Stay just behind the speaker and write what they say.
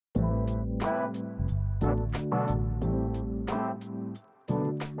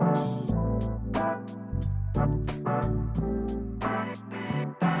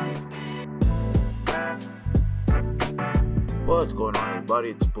What's going on,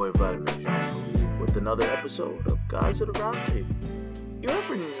 everybody? It's your boy Vladimir Jean with another episode of Guys at the Roundtable. You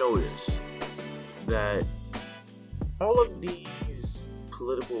ever notice that all of these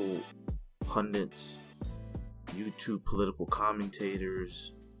political pundits, YouTube political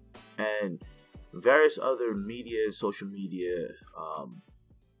commentators, and various other social media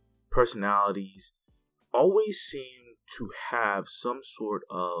personalities always seem to have some sort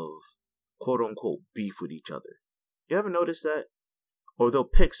of quote-unquote beef with each other? You ever notice that? Or they'll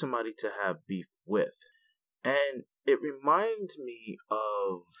pick somebody to have beef with. And it reminds me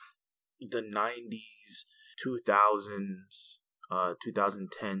of the 90s, 2000s,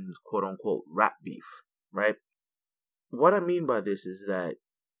 2010s quote-unquote rap beef, right? What I mean by this is that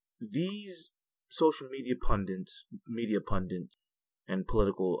these social media pundits, and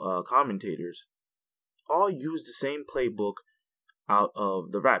political commentators all use the same playbook out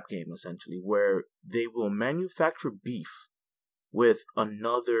of the rap game, essentially, where they will manufacture beef with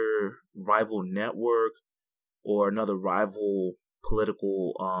another rival network or another rival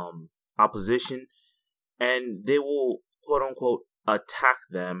political opposition, and they will quote unquote attack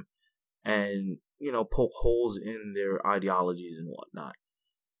them and poke holes in their ideologies and whatnot.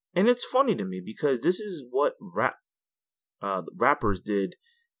 And it's funny to me because this is what rappers did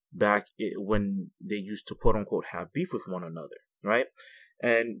back when they used to quote unquote have beef with one another, right?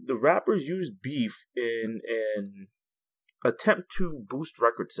 And the rappers used beef in an attempt to boost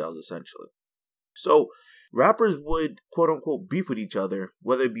record sales, essentially. So rappers would quote unquote beef with each other,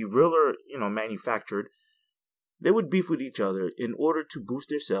 whether it be real or manufactured. They would beef with each other in order to boost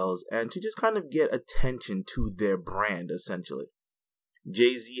their sales and to just kind of get attention to their brand, essentially.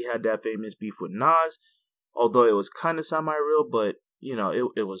 Jay-Z had that famous beef with Nas, although it was kind of semi-real, but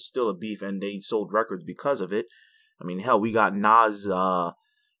it was still a beef, and they sold records because of it. I mean, hell, we got Nas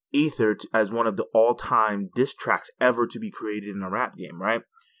Ether as one of the all-time diss tracks ever to be created in a rap game, right?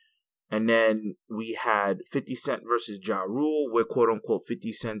 And then we had 50 Cent versus Ja Rule, where quote-unquote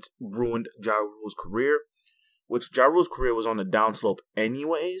 50 Cent ruined Ja Rule's career, which Ja Rule's career was on the downslope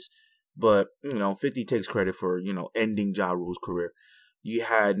anyways, but, 50 takes credit for, ending Ja Rule's career. You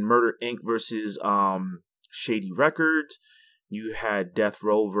had Murder Inc. versus Shady Records. You had Death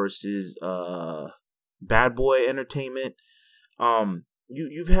Row versus Bad Boy Entertainment.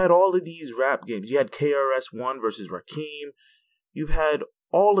 You've had all of these rap games. You had KRS-One versus Rakim. You've had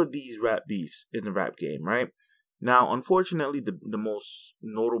all of these rap beefs in the rap game, right? Now, unfortunately, the most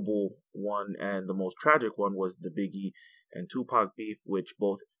notable one and the most tragic one was the Biggie and Tupac beef, which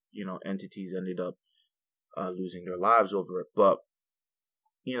both, entities ended up losing their lives over it. But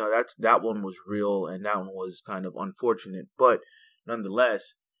that one was real, and that one was kind of unfortunate. But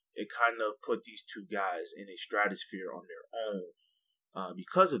nonetheless, it kind of put these two guys in a stratosphere on their own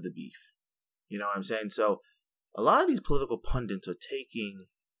because of the beef. You know what I'm saying? So a lot of these political pundits are taking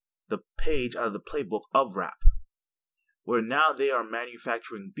the page out of the playbook of rap, where now they are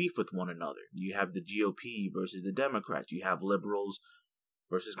manufacturing beef with one another. You have the GOP versus the Democrats. You have liberals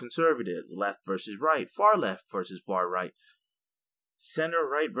versus conservatives, left versus right, far left versus far right, center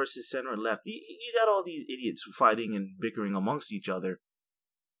right versus center left. You got all these idiots fighting and bickering amongst each other.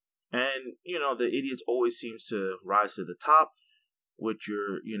 And, the idiots always seems to rise to the top, which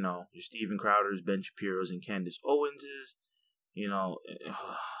your Steven Crowders, Ben Shapiro's, and Candace Owens's. I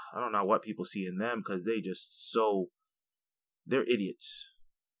don't know what people see in them because they're idiots.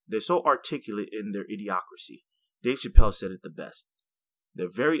 They're so articulate in their idiocracy. Dave Chappelle said it the best. They're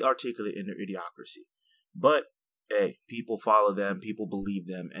very articulate in their idiocracy. But hey, people follow them, people believe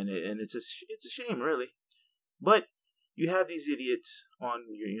them, and it's a shame, really. But you have these idiots on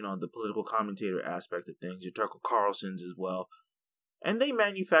your, the political commentator aspect of things, your Tucker Carlsons as well, and they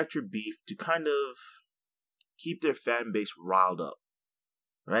manufacture beef to kind of keep their fan base riled up,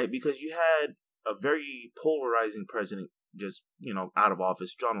 right? Because you had a very polarizing president just, out of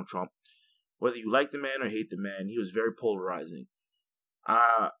office, Donald Trump. Whether you like the man or hate the man, he was very polarizing.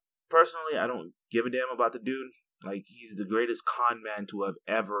 Personally, I don't give a damn about the dude. Like, he's the greatest con man to have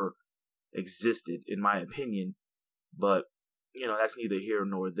ever existed, in my opinion. But, that's neither here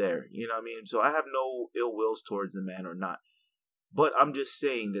nor there. You know what I mean? So I have no ill wills towards the man or not. But I'm just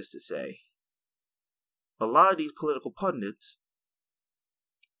saying this to say, a lot of these political pundits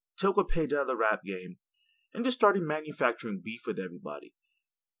took a page out of the rap game and just started manufacturing beef with everybody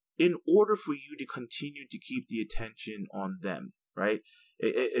in order for you to continue to keep the attention on them, right?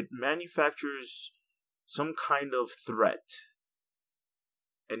 It manufactures some kind of threat,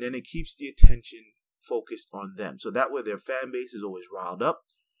 and then it keeps the attention focused on them. So that way their fan base is always riled up.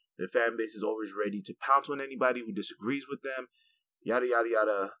 Their fan base is always ready to pounce on anybody who disagrees with them. Yada, yada,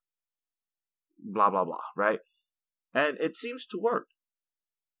 yada. Blah, blah, blah, right? And it seems to work.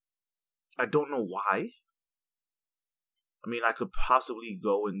 I don't know why. I mean, I could possibly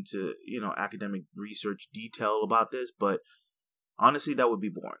go into, academic research detail about this, but honestly, that would be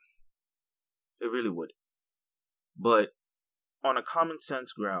boring. It really would. But on a common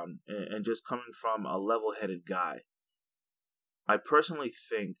sense ground, and just coming from a level-headed guy, I personally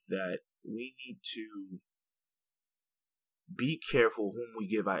think that we need to be careful whom we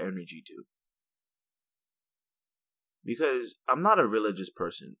give our energy to. Because I'm not a religious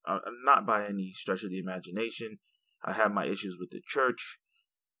person. I'm not by any stretch of the imagination. I have my issues with the church.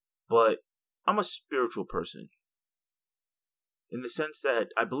 But I'm a spiritual person. In the sense that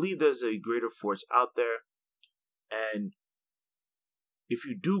I believe there's a greater force out there. And if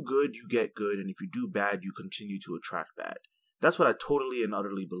you do good, you get good. And if you do bad, you continue to attract bad. That's what I totally and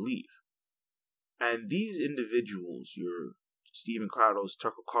utterly believe. And these individuals, your Steven Crowder's,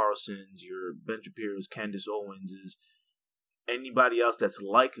 Tucker Carlson's, your Ben Shapiro's, Candace Owens', anybody else that's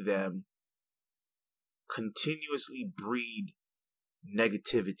like them, continuously breed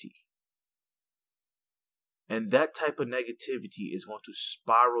negativity. And that type of negativity is going to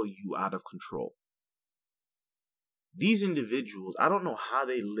spiral you out of control. These individuals, I don't know how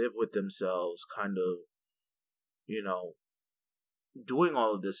they live with themselves, kind of, doing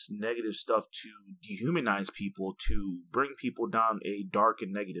all of this negative stuff to dehumanize people, to bring people down a dark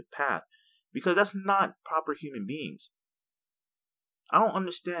and negative path, because that's not proper human beings. I don't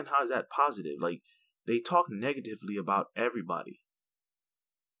understand how is that positive. Like, they talk negatively about everybody.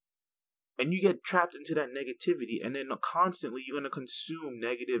 And you get trapped into that negativity, and then constantly you're going to consume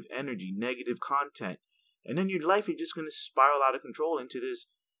negative energy, negative content. And then your life is just going to spiral out of control into this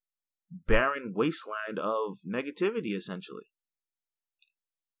barren wasteland of negativity, essentially.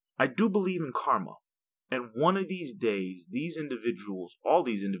 I do believe in karma. And one of these days, these individuals, all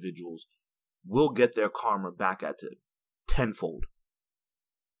these individuals, will get their karma back at them tenfold.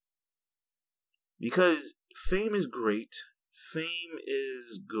 Because fame is great. Fame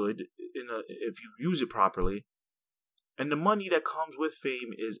is good if you use it properly. And the money that comes with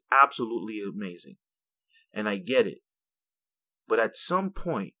fame is absolutely amazing. And I get it. But at some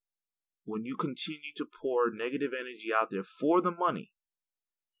point, when you continue to pour negative energy out there for the money,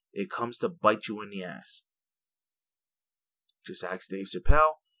 it comes to bite you in the ass. Just ask Dave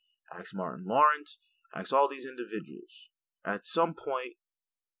Chappelle, ask Martin Lawrence, ask all these individuals. At some point,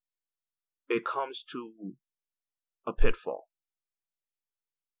 it comes to a pitfall.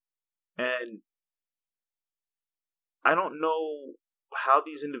 And I don't know how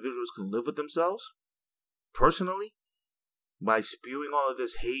these individuals can live with themselves, personally, by spewing all of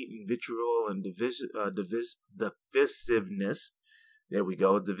this hate and vitriol and divisiveness. There we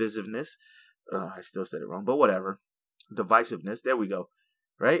go, divisiveness. I still said it wrong, but whatever. Divisiveness, there we go.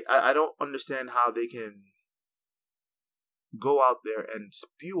 Right? I don't understand how they can go out there and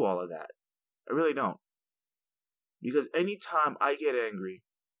spew all of that. I really don't. Because anytime I get angry,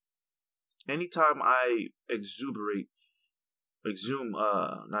 anytime I exude,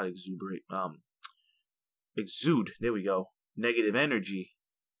 there we go, negative energy,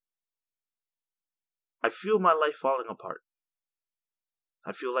 I feel my life falling apart.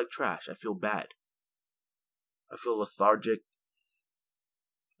 I feel like trash. I feel bad. I feel lethargic.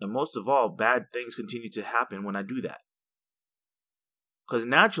 And most of all, bad things continue to happen when I do that. Because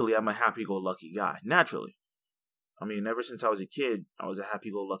naturally, I'm a happy-go-lucky guy. Naturally. I mean, ever since I was a kid, I was a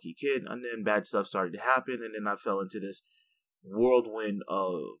happy-go-lucky kid. And then bad stuff started to happen. And then I fell into this whirlwind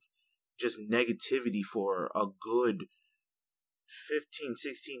of just negativity for a good 15,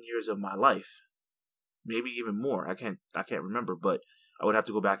 16 years of my life. Maybe even more. I can't remember. But I would have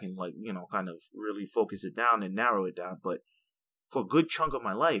to go back and kind of really focus it down and narrow it down. But for a good chunk of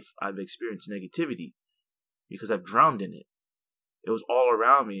my life, I've experienced negativity because I've drowned in it. It was all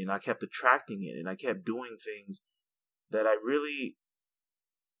around me, and I kept attracting it, and I kept doing things that I really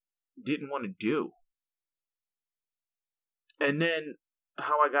didn't want to do. And then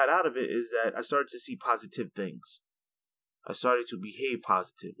how I got out of it is that I started to see positive things. I started to behave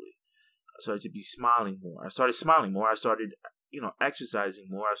positively. I started to be smiling more. I started smiling more. I started, exercising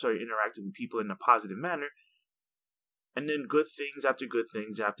more. I started interacting with people in a positive manner. And then good things after good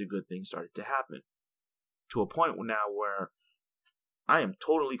things after good things started to happen. To a point now where I am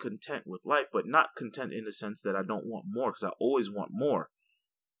totally content with life, but not content in the sense that I don't want more, because I always want more.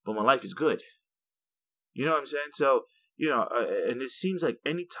 But my life is good. You know what I'm saying? So, and it seems like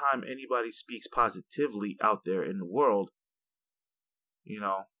anytime anybody speaks positively out there in the world,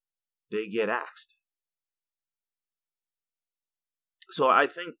 they get axed. So I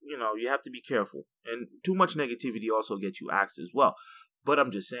think, you have to be careful. And too much negativity also gets you axed as well. But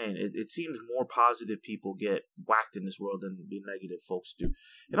I'm just saying, it seems more positive people get whacked in this world than the negative folks do.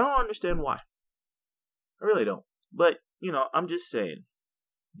 And I don't understand why. I really don't. But, I'm just saying,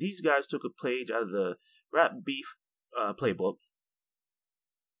 these guys took a page out of the rap beef playbook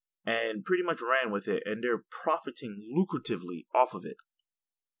and pretty much ran with it, and they're profiting lucratively off of it.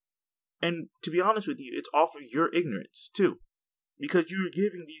 And to be honest with you, it's off of your ignorance, too. Because you're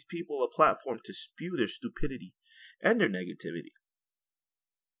giving these people a platform to spew their stupidity and their negativity.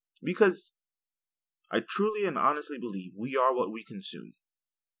 Because I truly and honestly believe we are what we consume.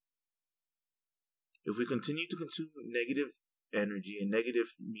 If we continue to consume negative energy and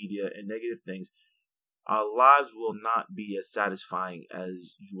negative media and negative things, our lives will not be as satisfying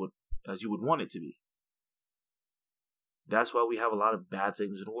as you would want it to be. That's why we have a lot of bad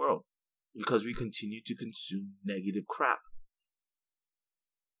things in the world. Because we continue to consume negative crap.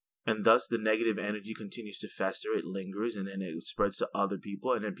 And thus the negative energy continues to fester, it lingers, and then it spreads to other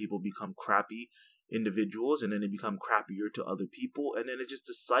people, and then people become crappy individuals, and then they become crappier to other people, and then it's just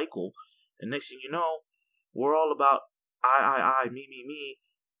a cycle. And next thing you know, we're all about I, me,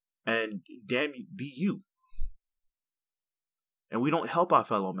 and damn you, be you. And we don't help our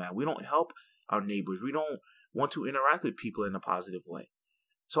fellow man. We don't help our neighbors. We don't want to interact with people in a positive way.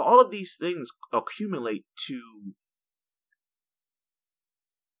 So all of these things accumulate to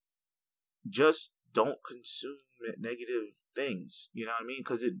just don't consume negative things. You know what I mean?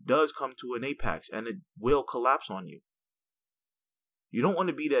 Because it does come to an apex and it will collapse on you. You don't want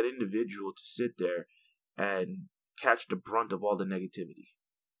to be that individual to sit there and catch the brunt of all the negativity.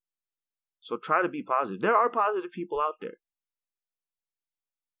 So try to be positive. There are positive people out there.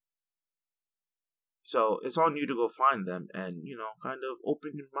 So it's on you to go find them and, kind of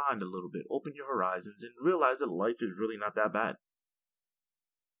open your mind a little bit, open your horizons, and realize that life is really not that bad.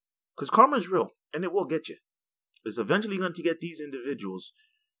 Because karma is real, and it will get you. It's eventually going to get these individuals.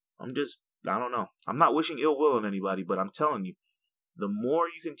 I don't know. I'm not wishing ill will on anybody, but I'm telling you, the more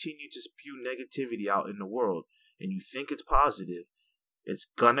you continue to spew negativity out in the world, and you think it's positive, it's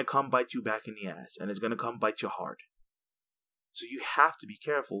going to come bite you back in the ass, and it's going to come bite you hard. So you have to be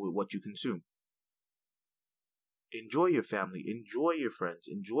careful with what you consume. Enjoy your family, enjoy your friends,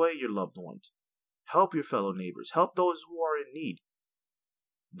 enjoy your loved ones. Help your fellow neighbors, help those who are in need.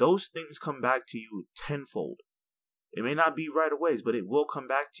 Those things come back to you tenfold. It may not be right away, but it will come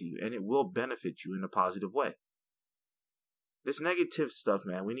back to you, and it will benefit you in a positive way. This negative stuff,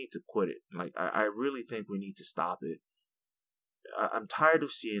 man, we need to quit it. I really think we need to stop it. I'm tired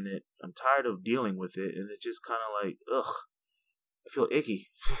of seeing it. I'm tired of dealing with it, and it's just kind of like, ugh, I feel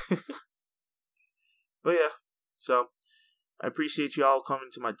icky. But yeah, so I appreciate y'all coming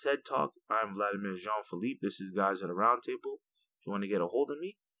to my TED Talk. I'm Vladimir Jean-Philippe. This is Guys at the Roundtable. If you want to get a hold of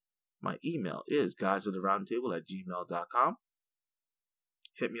me, my email is guysattheroundtable@gmail.com.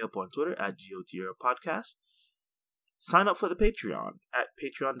 Hit me up on Twitter @GOTRPodcast. Sign up for the Patreon at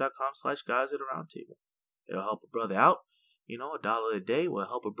patreon.com/guysattheroundtable. It'll help a brother out. $1 a day will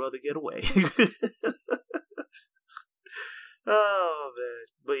help a brother get away. Oh, man.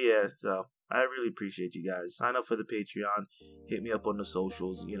 But yeah, so I really appreciate you guys. Sign up for the Patreon. Hit me up on the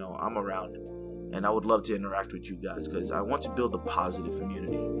socials. I'm around. And I would love to interact with you guys because I want to build a positive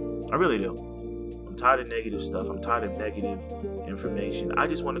community. I really do. I'm tired of negative stuff. I'm tired of negative information. I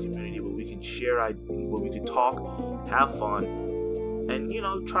just want a community where we can share, where we can talk, have fun, and,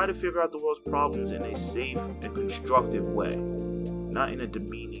 try to figure out the world's problems in a safe and constructive way. Not in a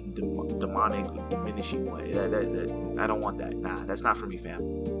demeaning, demonic, diminishing way. That I don't want that. Nah, that's not for me, fam.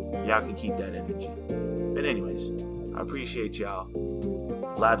 Y'all can keep that energy. But anyways, I appreciate y'all.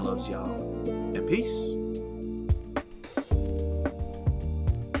 Vlad loves y'all. And peace.